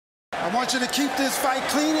I want you to keep this fight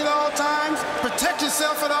clean at all times, protect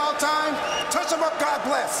yourself at all times, touch him up, God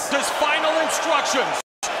bless. His final instructions.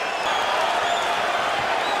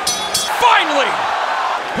 Finally,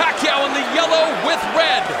 Pacquiao in the yellow with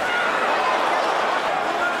red.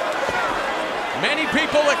 Many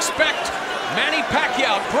people expect Manny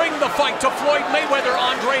Pacquiao bring the fight to Floyd Mayweather,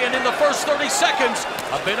 Andre, and in the first 30 seconds,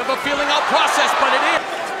 a bit of a feeling out process, but it is.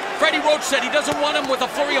 Freddie Roach said he doesn't want him with a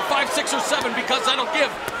flurry of 5, 6, or 7 because that'll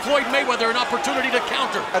give Floyd Mayweather an opportunity to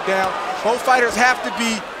counter. Down. Both fighters have to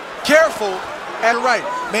be careful and right.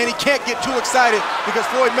 Manny can't get too excited because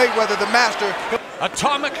Floyd Mayweather, the master.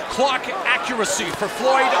 Atomic clock accuracy for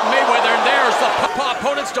Floyd Mayweather, and there's the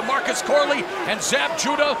opponents DeMarcus Corley and Zab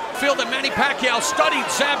Judah. Feel that Manny Pacquiao studied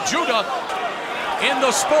Zab Judah in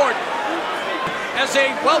the sport as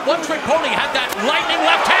a, well, one-trick pony, had that lightning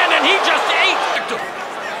left hand, and he just ate.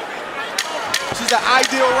 This is an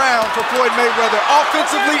ideal round for Floyd Mayweather,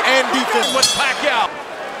 offensively and defensively. With Pacquiao.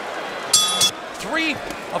 3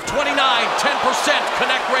 of 29, 10%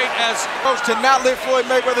 connect rate as to not let Floyd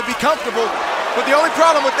Mayweather be comfortable. But the only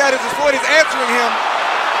problem with that is Floyd is answering him,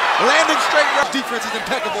 landing straight. Defense is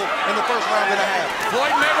impeccable in the first round and a half.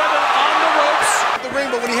 Floyd Mayweather on the ropes. The ring,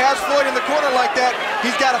 but when he has Floyd in the corner like that,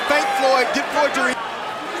 he's got to feint Floyd, get Floyd to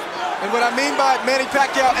And what I mean by Manny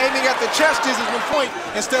Pacquiao aiming at the chest is when point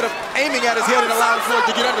instead of aiming at his head and allowing Floyd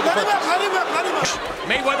to get under the punches.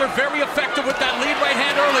 Mayweather very effective with that lead right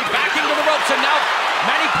hand early, backing to the ropes, and now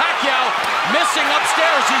Manny Pacquiao missing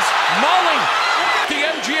upstairs. He's mauling the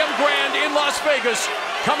MGM Grand in Las Vegas,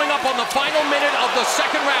 coming up on the final minute of the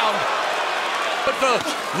second round. But the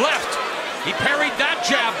left, he parried that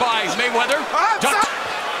jab by Mayweather.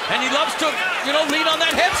 And he loves to, lean on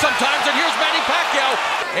that head sometimes. And here's Manny Pacquiao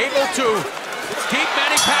able to keep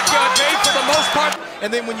Manny Pacquiao at bay for the most part.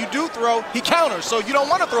 And then when you do throw, he counters. So you don't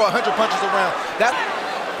want to throw 100 punches around.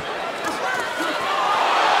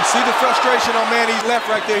 You see the frustration on Manny's left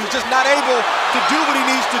right there. He's just not able to do what he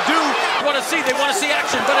needs to do. They want to see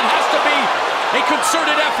action, but it has to be a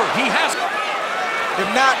concerted effort. He has. If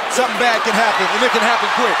not, something bad can happen, and it can happen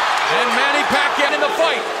quick. And Manny Pacquiao in the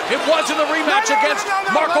fight. It was in the rematch against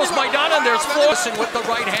Marcos Maidana, and there's Floyd with the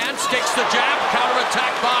right hand, stakes the jab,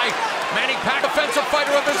 counterattack by Manny Pacquiao, defensive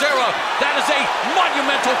fighter of his era. That is a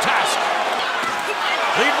monumental task.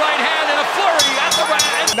 Lead right hand and a flurry at the right.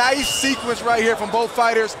 Nice sequence right here from both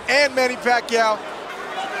fighters and Manny Pacquiao.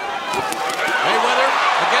 Mayweather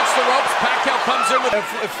against the ropes. Pacquiao comes in with.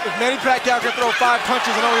 If Manny Pacquiao can throw 5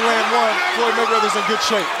 punches and only land 1, Floyd Mayweather's in good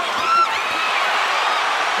shape.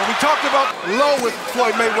 And we talked about low with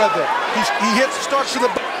Floyd Mayweather. He starts to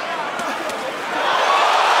the. There's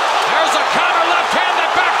a counter left hand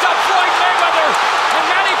that backs up Floyd Mayweather. And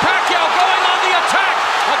Manny Pacquiao going on the attack.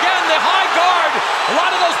 Again, the high guard. A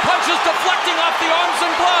lot of those punches deflecting off the arms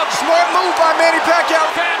and gloves. Smart move by Manny Pacquiao.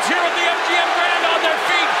 Fans here at the MGM Grand on their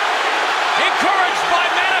feet. Encouraged by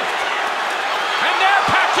Manny. And there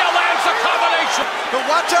Pacquiao lands the combination. But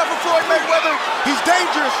watch out for Floyd Mayweather. He's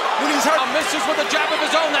dangerous when he's hurt. Misses with a jab of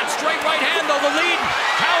his own. That straight right hand, though, the lead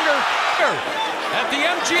counter at the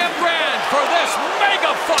MGM Grand for this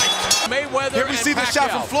mega fight. Mayweather. Here we see the Pacquiao.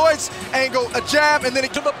 shot from Floyd's angle, a jab, and then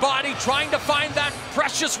it to the body, trying to find that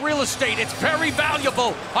precious real estate. It's very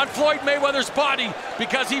valuable on Floyd Mayweather's body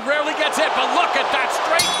because he rarely gets hit. But look at that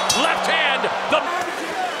straight left hand. The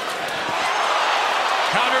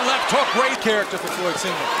counter left hook, great character for Floyd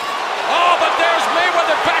Sr. Oh, but there's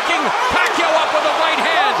Mayweather backing Pacquiao up with a right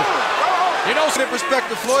hand. In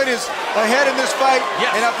perspective, Floyd is ahead in this fight, yes.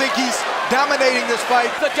 And I think he's dominating this fight.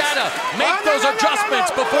 The data, make those adjustments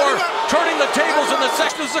before turning the tables in the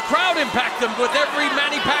section. Does the crowd impact them with every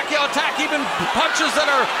Manny Pacquiao attack, even punches that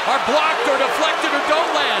are blocked or deflected or don't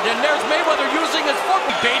land? And there's Mayweather using his foot,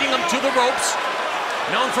 baiting him to the ropes.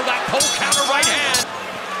 Known for that pole counter right hand.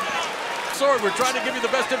 We're trying to give you the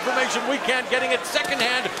best information we can, getting it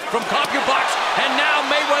secondhand from CompuBox, and now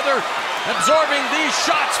Mayweather absorbing these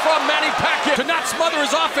shots from Manny Pacquiao to not smother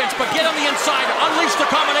his offense, but get on the inside, unleash the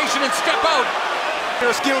combination, and step out.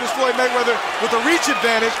 They're skilled as Floyd Mayweather with a reach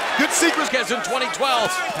advantage. Good secrets. In 2012,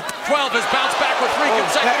 12 has bounced back with 3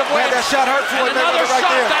 consecutive wins. That shot hurt Floyd Mayweather right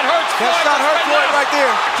there. That hurts Floyd. That shot hurt Floyd right there.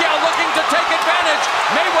 Pacquiao looking to take advantage.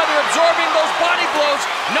 Mayweather absorbing those body blows,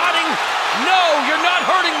 nodding. No, you're not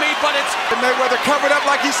hurting me, but it's. Mayweather covered up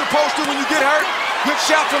like he's supposed to when you get hurt. Good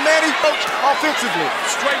shot from Manny offensively.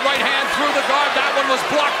 Straight right hand through the guard. That one was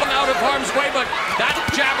blocked out of harm's way, but that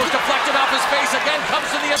jab was deflected off his face. Again, comes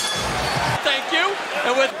to the. Thank you.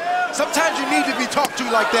 And with. Sometimes you need to be talked to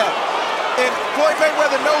like that. And Floyd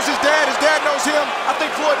Mayweather knows his dad knows him. I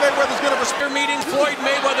think Floyd Mayweather's going to respect. Meeting, Floyd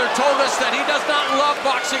Mayweather told us that he does not love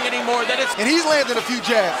boxing anymore. That it's. And he's landing a few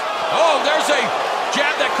jabs. Oh, there's a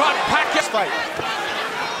jab that caught Pacquiao. Fight.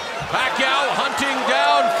 Pacquiao hunting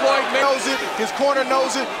down Floyd Mayweather. Knows it, his corner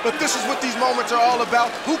knows it, but this is what these moments are all about.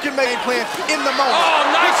 Who can make a plan in the moment? Oh,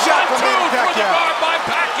 nice shot one, from Manny for the Pacquiao. guard by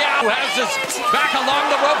Pacquiao. Who has his back along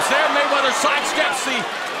the ropes there. Mayweather sidesteps the...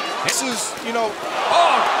 This is, you know...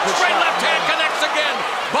 Oh, straight left hand connects again.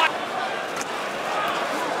 But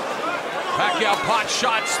Pacquiao pot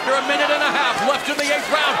shots. There a minute and a half left in the 8th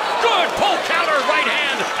round. Good pull counter right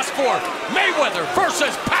hand. That's for Mayweather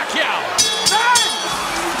versus Pacquiao.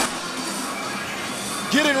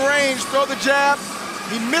 Get in range, throw the jab.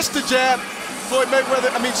 He missed the jab.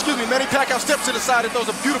 Manny Pacquiao steps to the side and throws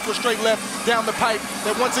a beautiful straight left down the pipe.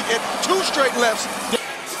 That once again, 2 straight lefts.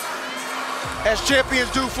 As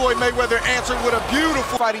champions do, Floyd Mayweather answered with a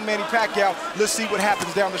beautiful fighting Manny Pacquiao. Let's see what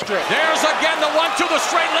happens down the stretch. There's again the 1-2, the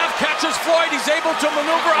straight left catches Floyd. He's able to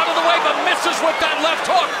maneuver out of the way, but misses with that left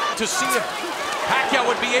hook. To see if Pacquiao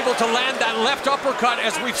would be able to land that left uppercut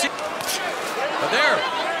as we've seen. But there,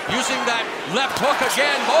 using that left hook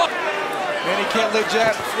again. Oh. Manny can't let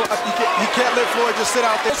he can't let Floyd just sit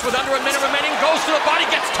out there. With under a minute remaining, goes to the body,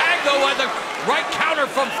 gets tagged though by the right counter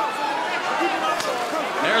from...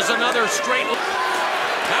 There's another straight.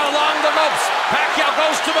 Now along the ropes, Pacquiao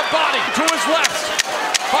goes to the body, to his left.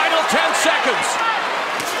 Final 10 seconds.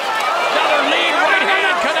 Another lead right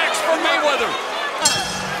hand connects for Mayweather.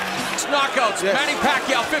 Knockouts, yes. Manny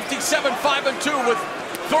Pacquiao 57-5-2 with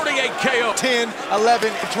 38 KO. 10, 11,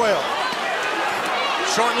 and 12.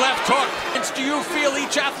 Short left hook. Do you feel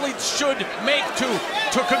each athlete should make to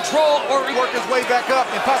control or work his way back up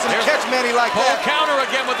and possibly catch Manny like that? Pull counter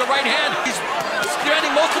again with the right hand. He's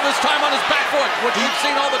spending most of his time on his back foot, which we've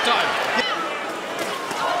seen all the time.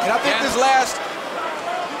 And I think this last...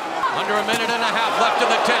 Under a minute and a half left in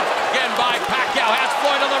the 10th. Again by Pacquiao, has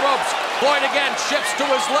Floyd on the ropes. Floyd again shifts to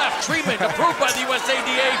his left. Treatment approved by the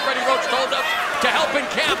USADA. Freddie Roach told us to help in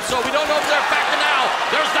camp, so we don't know if they're back to now.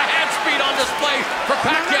 There's the hand speed on display for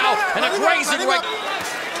Pacquiao and a grazing right.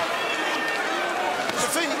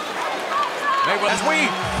 As we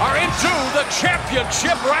are into the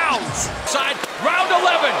championship rounds. Side round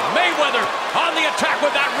 11, Mayweather on the attack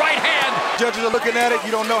with that right hand. Judges are looking at it.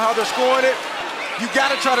 You don't know how they're scoring it. You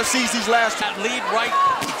got to try to seize these last... That lead right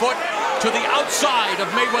foot to the outside of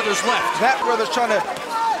Mayweather's left. That brother's trying to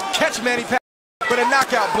catch Manny Pacquiao with a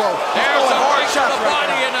knockout blow. There's a right to the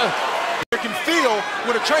body and a... You can feel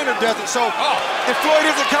when a trainer does it, so if Floyd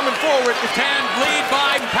isn't coming forward... Hand lead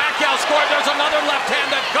by Pacquiao scored. There's another left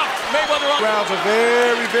hand that cuffed Mayweather on. Rounds are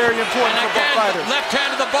very, very important and for both fighters. Left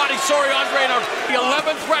hand to the body. Sorry, Andre, in the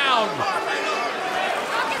 11th round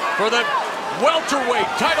for the welterweight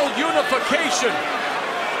title unification.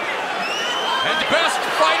 And best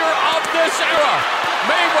fighter of this era,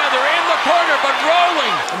 Mayweather in the corner, but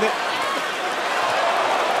rolling.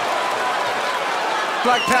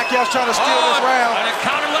 Like Pacquiao's trying to steal this round. And a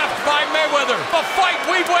counter left by Mayweather. A fight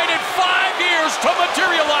we've waited 5 years to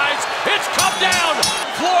materialize. It's come down.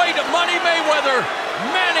 Floyd Money Mayweather,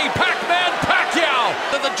 Manny Pac-Man Pacquiao.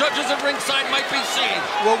 That the judges at ringside might be seeing.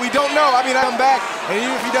 Well, we don't know. I mean, I come back, and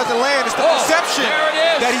even if he doesn't land, it's the perception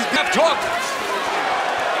that he's left hook.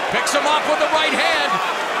 Picks him off with the right hand.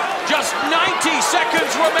 Just 90 seconds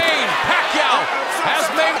remain. Pacquiao has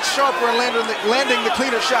made sharper and landing the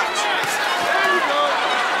cleaner shots.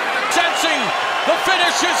 Sensing the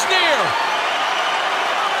finish is near.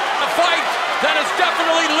 A fight that has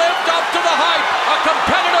definitely lived up to the hype. A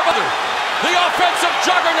competitive other. The offensive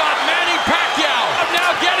juggernaut, Manny Pacquiao,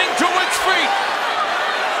 now getting to its feet.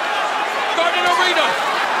 Garden Arena.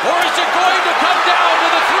 Or is it going to come down to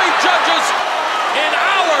the 3 judges in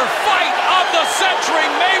our fight of the century?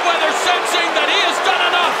 Mayweather sensing that he has done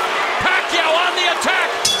enough. Pacquiao on the attack,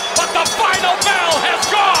 but the final bell has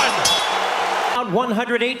gone.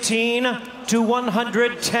 118 to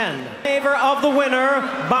 110. In favor of the winner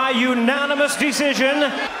by unanimous decision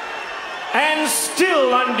and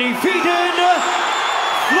still undefeated,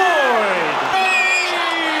 Floyd